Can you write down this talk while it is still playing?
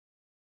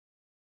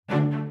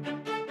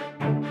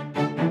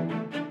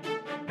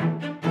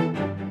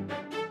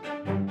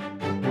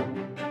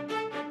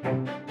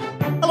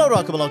and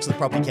welcome along to the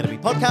Property Academy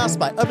podcast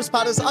by Opus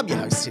Partners. I'm your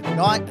host, Tim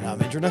Knight. And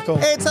I'm Andrew Nicol.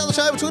 And today on the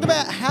show, we're talking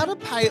about how to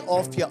pay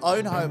off your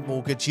own home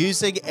mortgage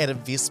using an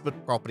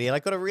investment property. And I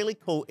got a really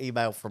cool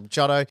email from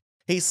Jono.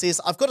 He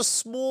says, I've got a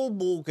small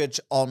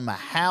mortgage on my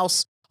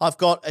house. I've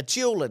got a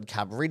dual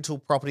income rental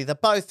property. They're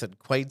both in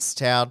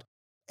Queenstown.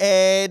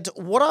 And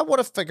what I want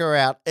to figure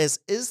out is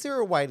there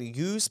a way to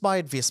use my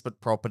investment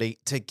property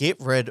to get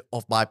rid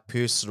of my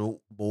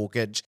personal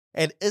mortgage?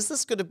 And is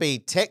this going to be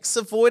tax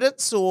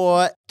avoidance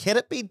or can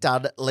it be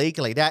done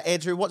legally? Now,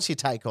 Andrew, what's your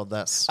take on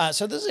this?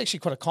 So this is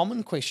actually quite a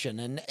common question.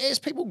 And as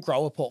people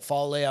grow a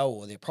portfolio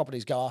or their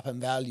properties go up in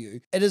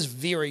value, it is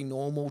very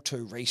normal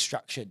to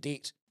restructure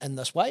debt in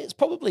this way. It's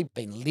probably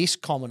been less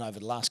common over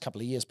the last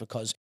couple of years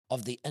because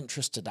of the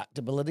interest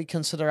deductibility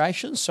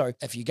considerations. So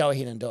if you go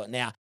ahead and do it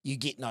now, you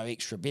get no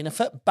extra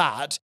benefit.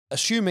 But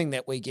assuming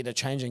that we get a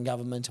change in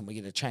government and we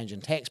get a change in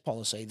tax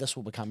policy, this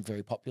will become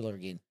very popular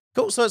again.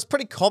 Cool. So it's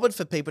pretty common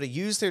for people to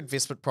use their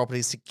investment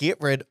properties to get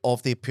rid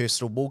of their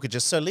personal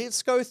mortgages. So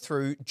let's go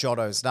through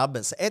Jono's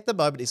numbers. At the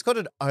moment, he's got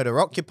an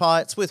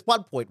owner-occupier. It's worth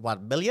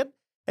 $1.1 million,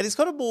 and he's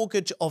got a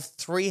mortgage of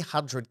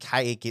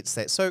 $300K against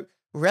that. So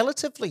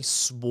relatively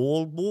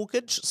small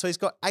mortgage. So he's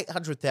got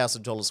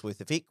 $800,000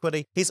 worth of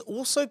equity. He's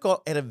also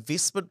got an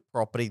investment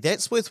property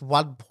that's worth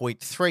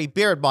 1.3.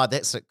 Bear in mind,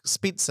 that's an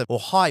expensive or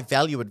high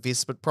value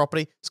investment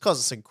property. It's because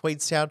it's in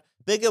Queenstown.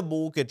 Bigger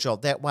mortgage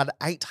on that one,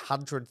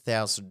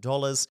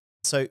 $800,000.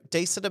 So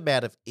decent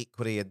amount of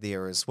equity in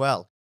there as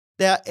well.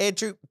 Now,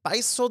 Andrew,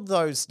 based on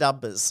those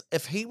numbers,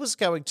 if he was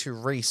going to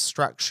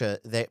restructure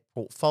that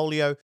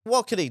portfolio,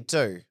 what could he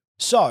do?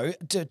 So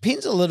it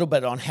depends a little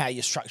bit on how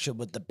you're structured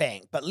with the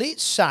bank. But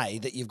let's say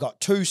that you've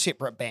got two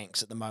separate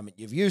banks at the moment.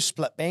 You've used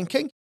split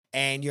banking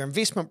and your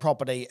investment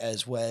property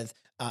is with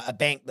a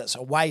bank that's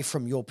away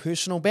from your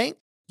personal bank.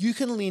 You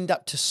can lend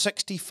up to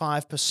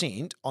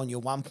 65% on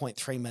your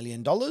 $1.3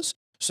 million.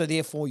 So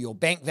therefore, your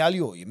bank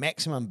value or your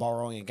maximum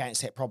borrowing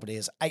against that property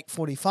is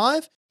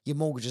 $845. Your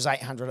mortgage is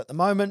 $800 at the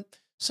moment.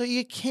 So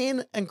you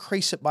can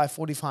increase it by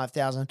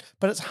 $45,000,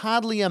 but it's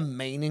hardly a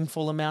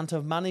meaningful amount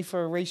of money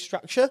for a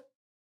restructure.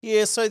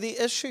 Yeah, so the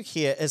issue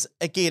here is,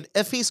 again,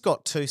 if he's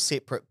got two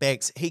separate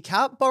banks, he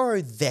can't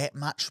borrow that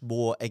much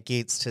more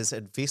against his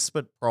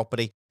investment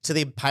property to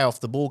then pay off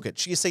the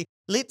mortgage. You see,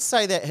 let's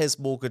say that his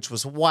mortgage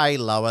was way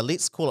lower.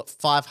 Let's call it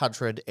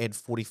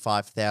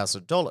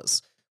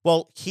 $545,000.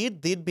 Well,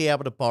 he'd then be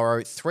able to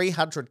borrow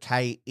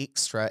 $300K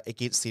extra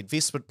against the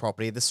investment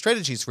property. The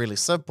strategy is really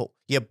simple.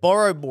 You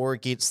borrow more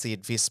against the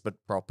investment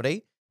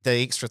property, the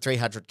extra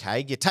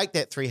 $300K. You take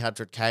that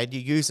 $300K and you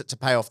use it to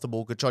pay off the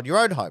mortgage on your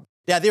own home.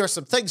 Now, there are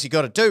some things you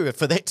got to do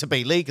for that to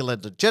be legal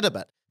and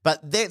legitimate, but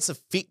that's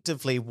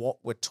effectively what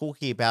we're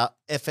talking about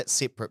if it's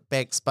separate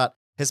banks. But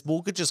his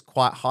mortgage is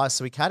quite high,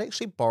 so he can't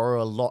actually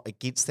borrow a lot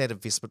against that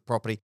investment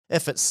property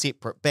if it's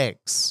separate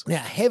banks.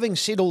 Now, having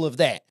said all of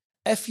that,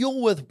 if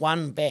you're with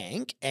one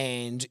bank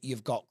and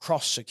you've got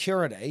cross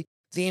security,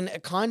 then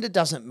it kind of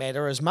doesn't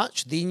matter as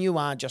much. Then you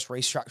are just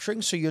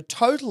restructuring. So your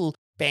total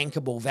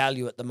bankable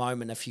value at the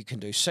moment, if you can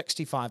do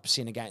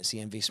 65% against the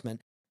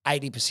investment,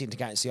 80%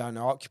 against the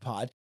owner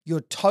occupied,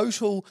 your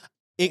total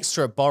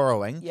extra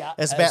borrowing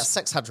is about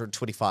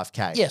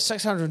 $625K. Yeah,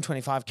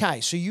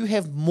 $625K. So you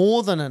have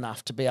more than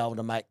enough to be able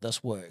to make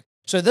this work.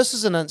 So this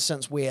is an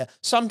instance where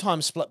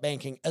sometimes split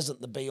banking isn't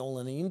the be-all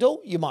and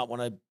end-all. You might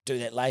want to do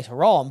that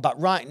later on. But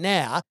right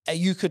now,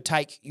 you could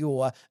take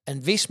your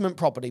investment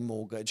property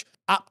mortgage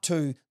up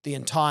to the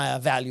entire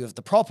value of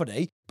the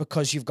property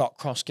because you've got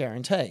cross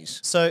guarantees.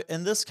 So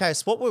in this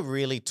case, what we're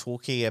really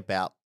talking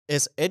about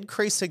is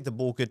increasing the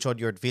mortgage on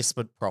your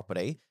investment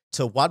property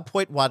to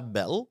 1.1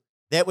 mil.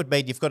 That would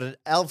mean you've got an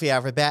LVR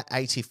of about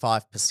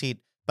 85%,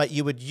 but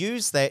you would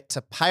use that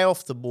to pay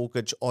off the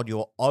mortgage on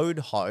your own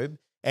home,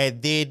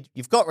 and then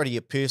you've got rid of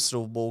your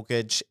personal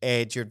mortgage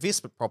and your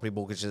investment property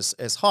mortgage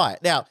is higher.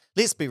 Now,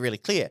 let's be really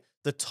clear.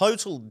 The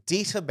total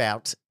debt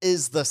amount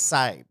is the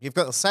same. You've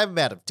got the same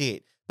amount of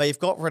debt, but you've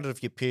got rid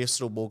of your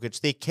personal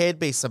mortgage. There can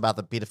be some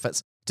other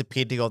benefits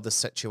depending on the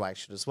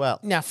situation as well.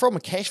 Now, from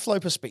a cash flow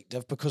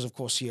perspective, because of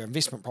course your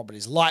investment property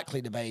is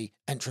likely to be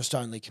interest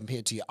only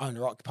compared to your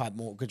owner-occupied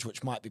mortgage,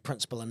 which might be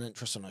principal and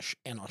interest on a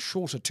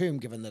shorter term,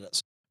 given that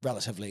it's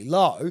relatively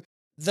low,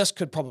 this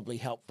could probably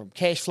help from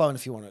cash flow. And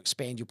if you want to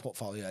expand your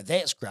portfolio,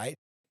 that's great.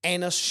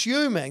 And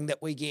assuming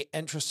that we get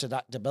interest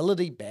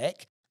deductibility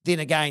back, then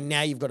again,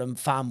 now you've got a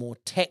far more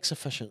tax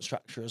efficient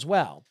structure as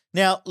well.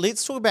 Now,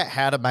 let's talk about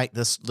how to make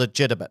this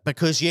legitimate,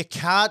 because you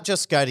can't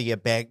just go to your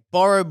bank,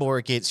 borrow more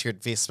against your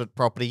investment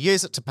property,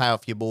 use it to pay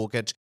off your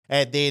mortgage,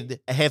 and then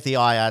have the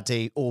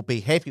IRD or be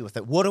happy with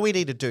it. What do we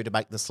need to do to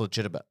make this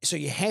legitimate? So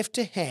you have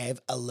to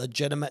have a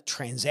legitimate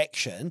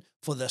transaction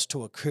for this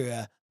to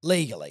occur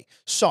legally.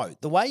 So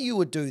the way you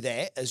would do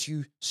that is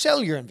you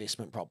sell your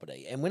investment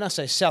property. And when I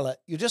say sell it,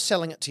 you're just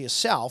selling it to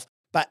yourself,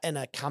 but in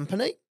a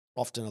company,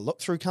 often a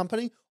look-through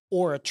company,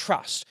 or a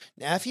trust.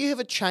 Now, if you have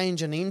a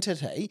change in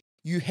entity,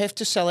 you have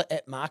to sell it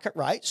at market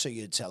rate. So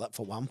you'd sell it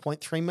for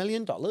 $1.3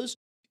 million.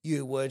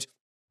 You would,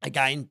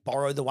 again,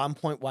 borrow the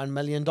 $1.1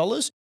 million.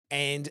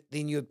 and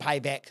then you would pay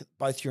back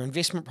both your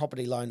investment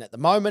property loan at the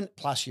moment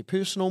plus your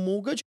personal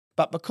mortgage.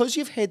 But because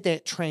you've had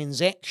that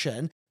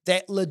transaction,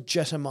 that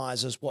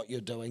legitimizes what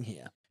you're doing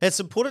here. It's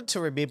important to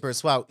remember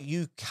as well,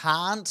 you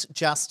can't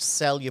just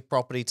sell your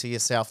property to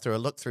yourself through a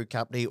look-through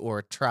company or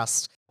a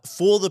trust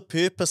for the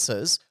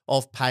purposes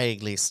of paying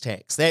less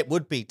tax. That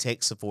would be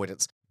tax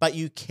avoidance. But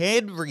you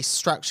can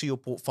restructure your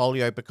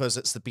portfolio because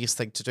it's the best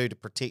thing to do to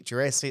protect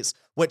your assets,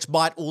 which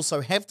might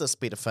also have this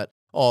benefit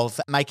of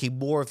making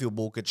more of your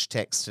mortgage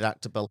tax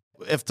deductible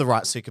if the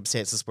right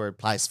circumstances were in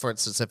place. For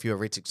instance, if you're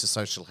renting to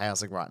social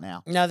housing right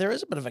now. Now, there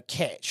is a bit of a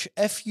catch.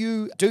 If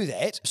you do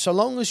that, so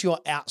long as you're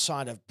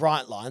outside of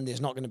Brightline,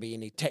 there's not going to be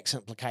any tax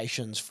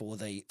implications for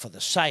the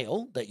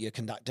sale that you're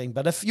conducting.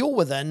 But if you're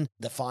within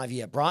the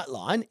 5-year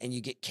Brightline and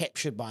you get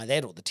captured by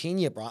that, or the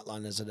 10-year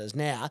Brightline as it is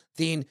now,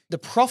 then the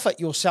profit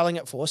you're selling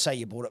it for, say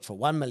you bought it for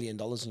 $1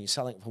 million and you're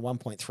selling it for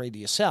 1.3 to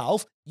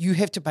yourself, you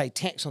have to pay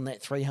tax on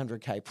that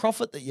 $300K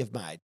profit that you've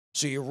made.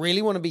 So you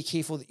really want to be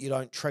careful that you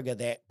don't trigger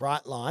that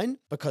Brightline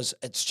because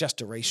it's just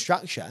a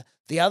restructure.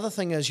 The other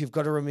thing is you've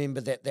got to remember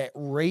that that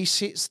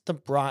resets the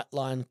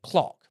Brightline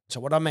clock. So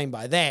what I mean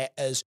by that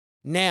is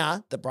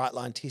now the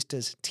Brightline test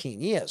is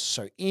 10 years.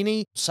 So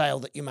any sale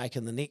that you make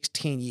in the next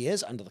 10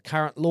 years under the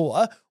current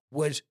law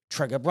would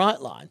trigger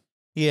Brightline.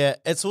 Yeah,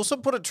 it's also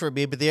important to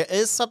remember there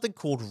is something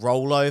called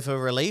rollover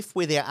relief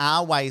where there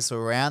are ways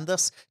around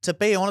this. To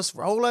be honest,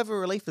 rollover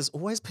relief has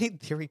always been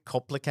very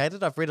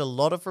complicated. I've read a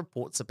lot of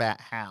reports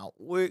about how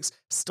it works.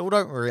 Still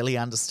don't really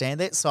understand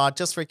that. So I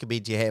just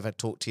recommend you have a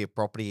talk to your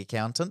property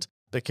accountant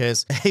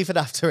because even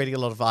after reading a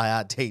lot of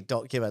IRD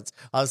documents,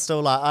 I'm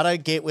still like, I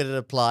don't get when it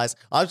applies.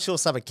 I'm sure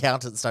some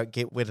accountants don't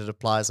get when it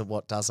applies and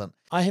what doesn't.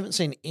 I haven't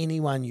seen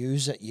anyone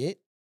use it yet.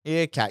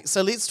 Yeah, okay,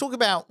 so let's talk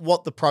about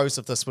what the pros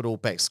of this would all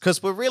be,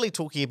 because we're really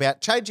talking about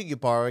changing your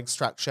borrowing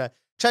structure,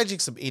 changing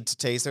some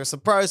entities. There are some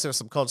pros, there are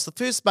some cons. The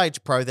first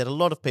major pro that a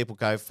lot of people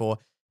go for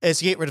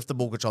is get rid of the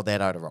mortgage on that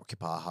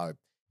owner-occupier home.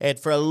 And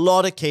for a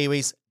lot of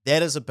Kiwis,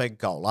 that is a big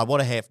goal. I want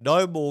to have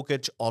no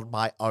mortgage on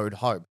my own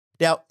home.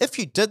 Now, if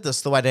you did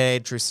this the way that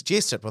Andrew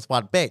suggested with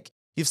one bank,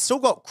 you've still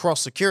got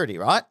cross-security,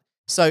 right?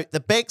 So the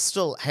bank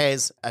still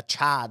has a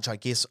charge, I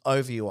guess,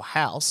 over your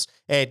house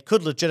and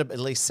could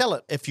legitimately sell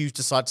it if you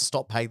decide to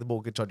stop paying the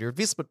mortgage on your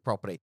investment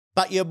property.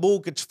 But you're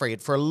mortgage free.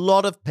 And for a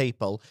lot of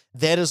people,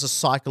 that is a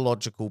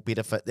psychological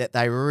benefit that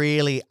they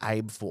really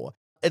aim for.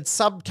 In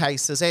some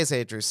cases, as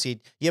Andrew said,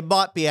 you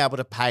might be able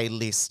to pay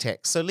less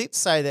tax. So let's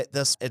say that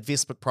this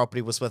investment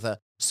property was with a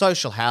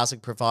social housing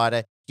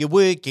provider. You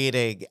were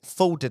getting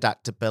full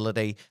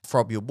deductibility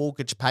from your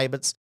mortgage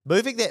payments.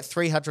 Moving that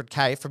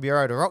 $300K from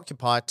your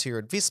owner-occupier to your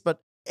investment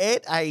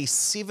at a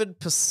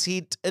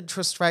 7%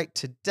 interest rate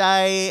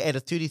today and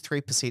a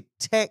 33%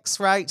 tax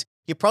rate,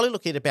 you're probably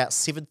looking at about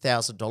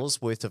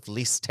 $7,000 worth of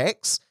less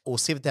tax or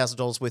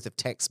 $7,000 worth of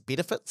tax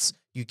benefits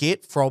you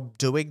get from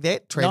doing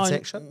that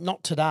transaction. No,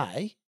 not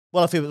today.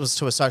 Well, if it was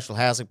to a social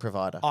housing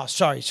provider. Oh,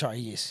 sorry,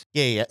 yes.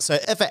 Yeah. So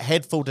if it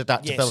had full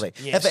deductibility,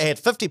 yes. if it had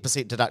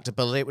 50%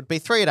 deductibility, it would be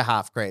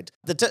 $3,500.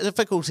 The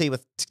difficulty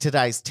with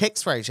today's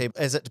tax regime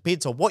is it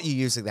depends on what you're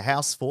using the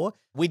house for,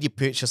 when you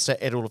purchased it,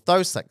 and all of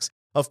those things.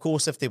 Of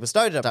course, if there was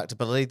no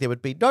deductibility, there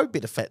would be no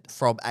benefit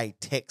from a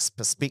tax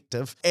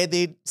perspective. And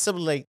then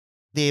similarly,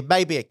 there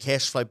may be a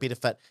cash flow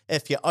benefit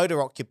if your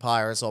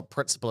owner-occupier is on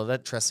principal and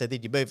interest, and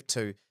then you move it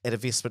to an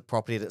investment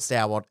property that's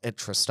now on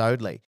interest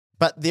only.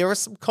 But there are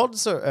some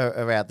cons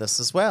around this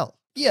as well.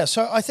 Yeah,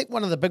 so I think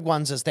one of the big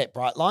ones is that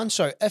Brightline.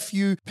 So if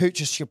you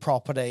purchase your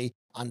property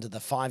under the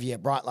 5-year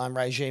Brightline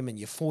regime and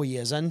you're 4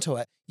 years into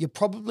it, you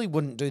probably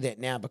wouldn't do that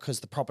now because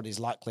the properties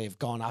likely have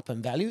gone up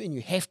in value and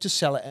you have to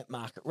sell it at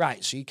market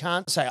rate. So you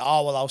can't say,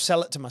 oh, well, I'll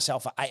sell it to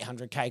myself for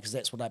 $800K because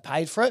that's what I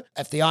paid for it.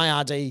 If the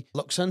IRD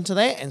looks into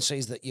that and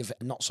sees that you've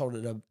not sold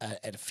it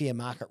at a fair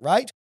market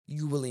rate,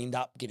 you will end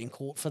up getting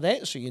caught for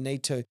that. So you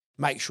need to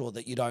make sure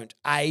that you don't,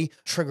 A,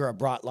 trigger a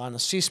Brightline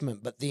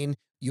assessment, but then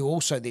you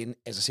also then,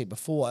 as I said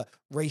before,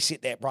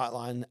 reset that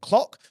Brightline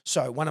clock.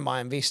 So one of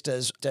my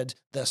investors did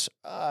this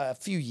a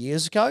few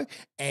years ago,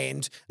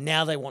 and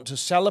now they want to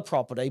sell a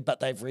property, but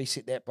they've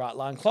reset that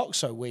Brightline clock.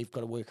 So we've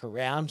got to work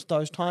around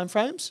those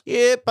timeframes.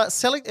 Yeah, but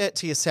selling it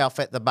to yourself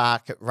at the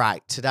market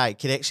rate today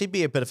can actually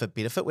be a bit of a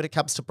benefit when it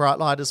comes to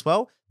Brightline as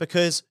well,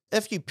 because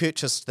if you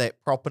purchased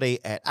that property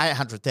at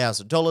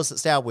 $800,000,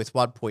 it's now worth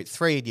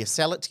 1.3 and you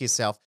sell it to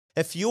yourself.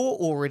 If you're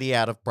already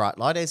out of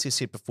Brightline, as you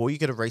said before, you're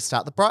going to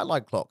restart the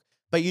Brightline clock.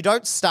 But you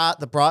don't start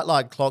the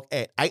Brightline clock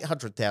at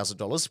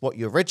 $800,000, what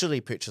you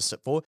originally purchased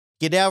it for.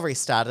 You now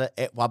restart it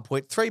at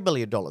 $1.3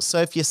 million. So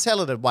if you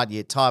sell it in 1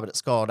 year time and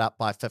it's gone up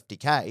by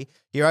 $50K,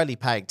 you're only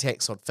paying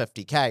tax on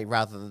 $50K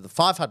rather than the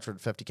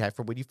 $550K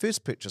from when you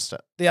first purchased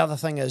it. The other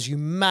thing is you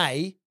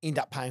may end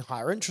up paying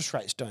higher interest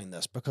rates doing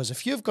this, because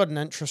if you've got an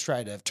interest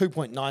rate of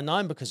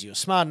 2.99 because you're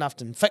smart enough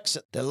to fix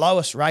it, the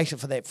lowest rate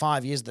for that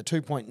 5 years, the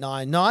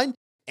 2.99,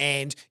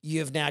 and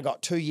you've now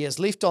got 2 years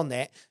left on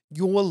that,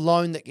 your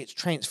loan that gets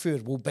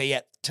transferred will be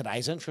at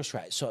today's interest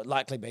rate. So it'd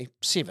likely be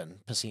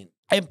 7%.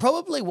 And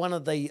probably one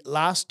of the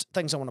last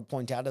things I want to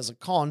point out as a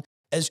con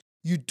is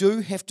you do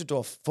have to do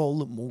a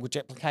full mortgage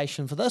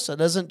application for this. It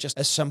isn't just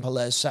as simple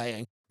as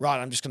saying, right,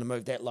 I'm just going to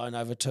move that loan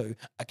over to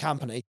a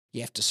company.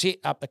 You have to set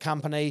up the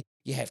company.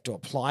 You have to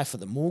apply for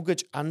the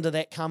mortgage under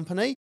that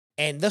company.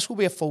 And this will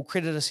be a full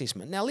credit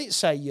assessment. Now, let's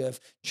say you've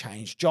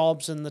changed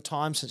jobs in the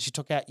time since you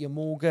took out your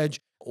mortgage,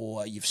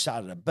 or you've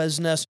started a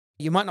business.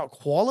 You might not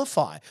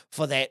qualify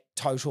for that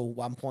total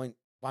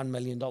 $1.1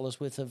 million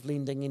worth of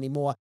lending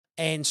anymore.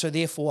 And so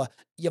therefore,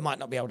 you might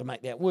not be able to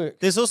make that work.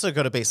 There's also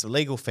got to be some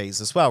legal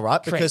fees as well,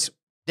 right? Correct. Because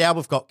now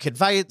we've got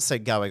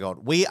conveyancing going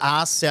on. We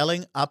are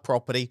selling a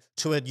property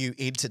to a new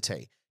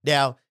entity.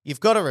 Now,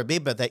 you've got to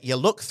remember that your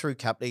look-through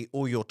company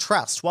or your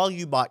trust, while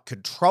you might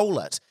control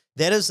it,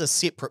 that is a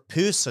separate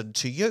person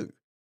to you.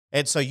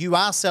 And so you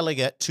are selling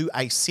it to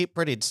a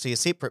separate entity, a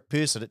separate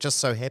person. It just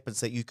so happens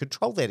that you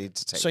control that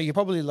entity. So you're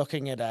probably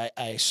looking at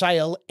a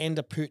sale and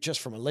a purchase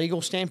from a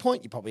legal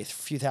standpoint. You're probably a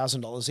few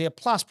 $1,000s there,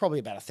 plus probably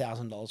about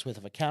 $1,000 worth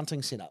of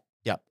accounting setup.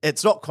 Yeah,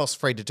 it's not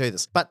cost-free to do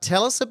this. But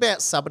tell us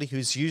about somebody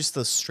who's used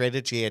this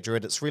strategy, Andrew,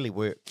 and it's really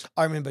worked.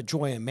 I remember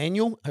Joy and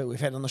Manuel, who we've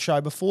had on the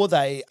show before.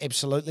 They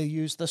absolutely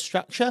use this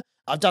structure.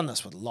 I've done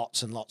this with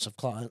lots and lots of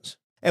clients.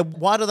 And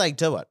why do they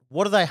do it?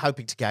 What are they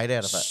hoping to gain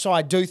out of it? So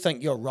I do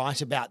think you're right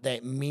about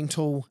that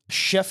mental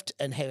shift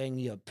in having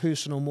your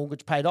personal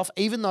mortgage paid off,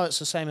 even though it's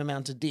the same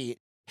amount of debt.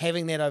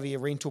 Having that over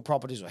your rental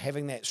properties or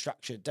having that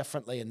structured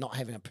differently and not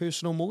having a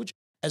personal mortgage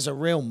is a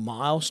real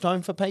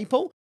milestone for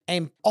people.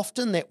 And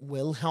often that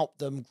will help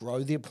them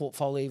grow their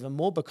portfolio even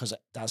more because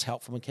it does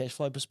help from a cash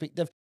flow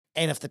perspective.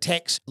 And if the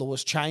tax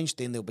laws change,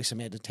 then there'll be some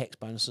added tax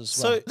bonuses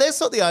as well. So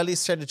that's not the only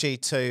strategy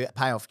to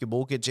pay off your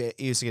mortgage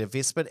using an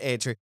investment,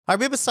 Andrew. I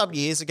remember some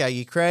years ago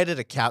you created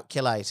a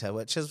calculator,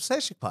 which is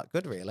actually quite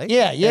good, really.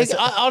 Yeah.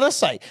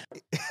 Honestly,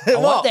 I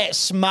What? want that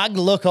smug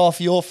look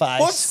off your face.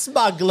 What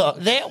smug look?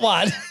 That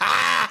one.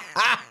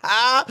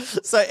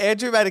 So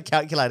Andrew made a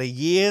calculator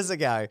years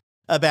ago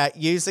about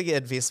using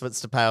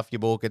investments to pay off your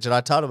mortgage, and I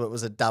told him it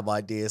was a dumb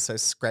idea, so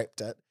scrapped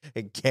it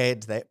and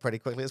canned that pretty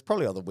quickly. It's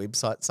probably on the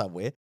website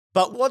somewhere.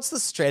 But what's the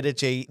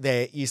strategy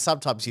that you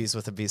sometimes use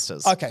with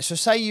investors? Okay, so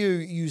say you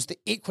use the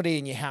equity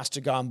in your house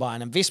to go and buy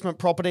an investment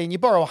property and you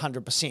borrow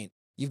 100%.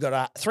 You've got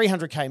a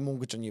 $300K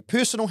mortgage on your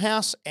personal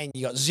house and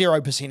you got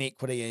 0%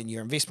 equity in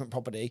your investment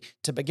property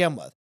to begin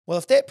with. Well,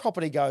 if that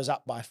property goes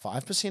up by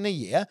 5% a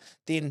year,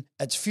 then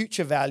its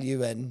future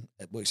value in,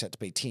 it works out to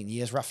be 10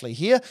 years roughly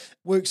here,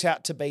 works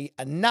out to be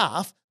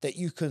enough that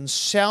you can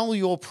sell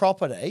your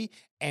property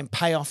and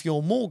pay off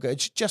your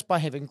mortgage just by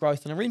having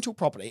growth in a rental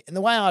property. And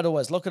the way I'd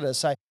always look at it is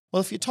say, well,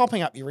 if you're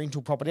topping up your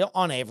rental property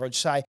on average,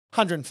 say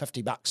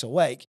 $150 a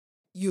week,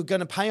 you're going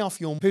to pay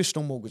off your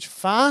personal mortgage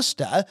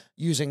faster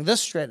using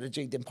this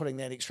strategy than putting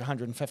that extra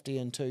 $150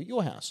 into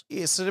your house.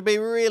 Yeah, so to be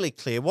really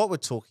clear, what we're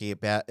talking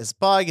about is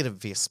buying an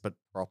investment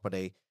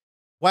property,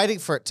 waiting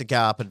for it to go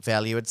up in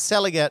value and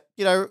selling it,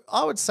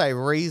 I would say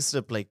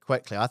reasonably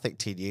quickly. I think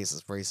 10 years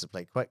is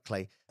reasonably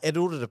quickly in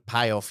order to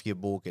pay off your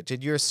mortgage.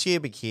 And you're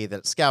assuming here that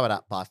it's going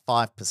up by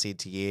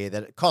 5% a year,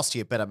 that it costs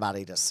you a bit of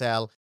money to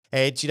sell.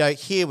 And,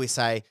 here we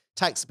say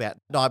takes about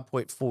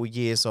 9.4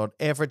 years on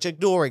average,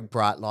 ignoring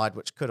Brightline,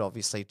 which could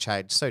obviously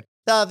change soon.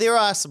 Now, there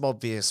are some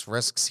obvious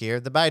risks here.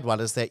 The main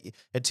one is that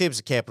in terms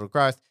of capital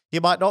growth,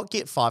 you might not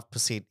get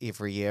 5%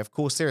 every year. Of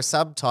course, there are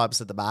some times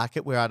in the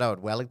market where I know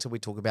in Wellington we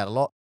talk about a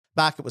lot.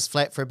 Market was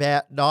flat for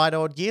about 9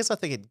 odd years. I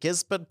think in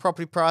Gisborne,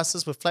 property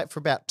prices were flat for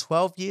about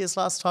 12 years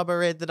last time I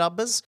read the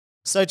numbers.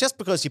 So just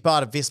because you buy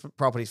an investment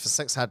property for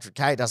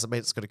 $600K doesn't mean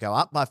it's going to go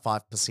up by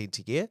 5%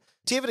 a year.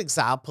 Do you have an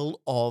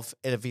example of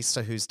an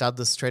investor who's done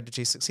this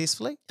strategy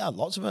successfully? Yeah,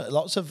 lots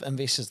of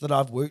investors that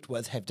I've worked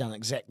with have done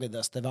exactly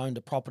this. They've owned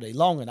a property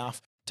long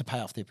enough to pay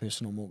off their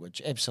personal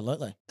mortgage.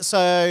 Absolutely.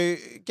 So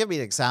give me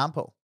an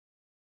example.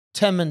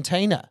 Tim and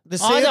Tina.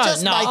 I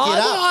don't know.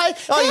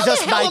 You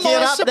just make it up now. How am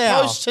I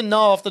supposed to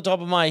know off the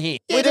top of my head?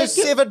 We do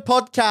 7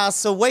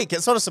 podcasts a week.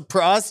 It's not a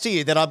surprise to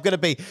you that I'm going to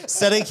be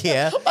sitting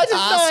here I just know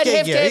I'd asking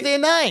have you. to have their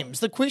names.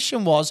 The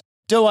question was,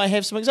 do I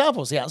have some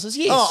examples? The answer is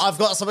yes. Oh, I've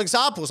got some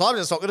examples. I'm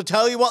just not going to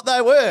tell you what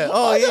they were.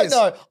 Oh, I yes.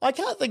 don't know. I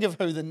can't think of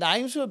who the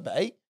names would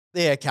be.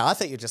 Yeah, okay. I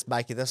think you're just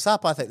making this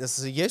up. I think this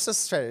is a useless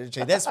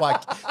strategy. That's why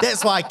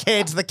I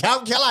canned the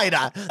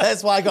calculator.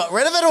 That's why I got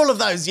rid of it all of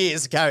those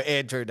years ago,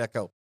 Andrew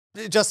Nicol.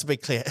 Just to be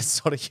clear,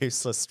 it's not a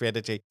useless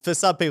strategy. For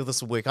some people,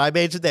 this will work. I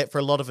imagine that for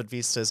a lot of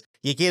investors,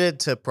 you get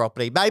into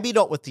property, maybe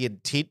not with the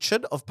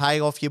intention of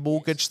paying off your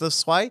mortgage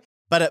this way,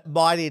 but it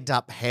might end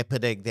up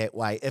happening that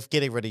way if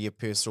getting rid of your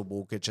personal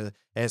mortgage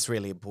is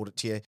really important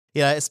to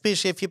you.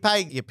 Especially if you're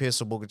paying your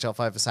personal mortgage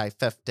off over, say,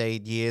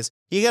 15 years,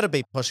 you're going to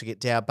be pushing it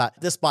down, but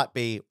this might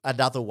be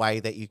another way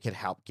that you can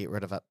help get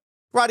rid of it.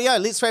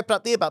 Rightio, let's wrap it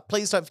up there, but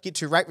please don't forget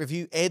to rate,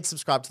 review, and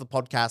subscribe to the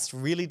podcast. It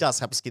really does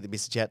help us get the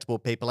message out to more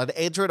people. And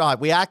Andrew and I,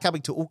 we are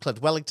coming to Auckland,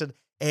 Wellington,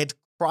 and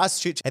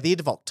Christchurch at the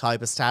end of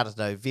October, start of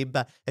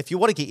November. If you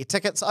want to get your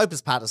tickets,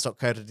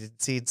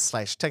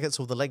 opuspartners.co.nz/tickets,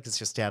 or the link is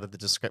just down in the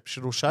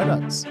description or show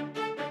notes.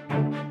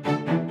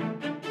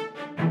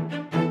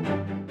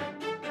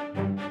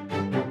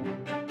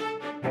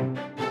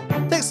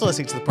 Thanks for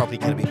listening to the Property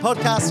Academy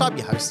podcast. I'm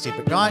your host, Steve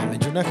McKnight. I'm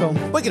Andrew Nicol.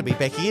 We're going to be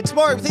back again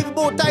tomorrow with even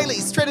more daily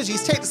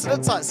strategies, tactics, and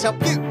insights to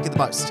help you get the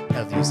most out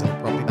of the New Zealand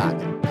property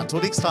market.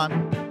 Until next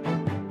time.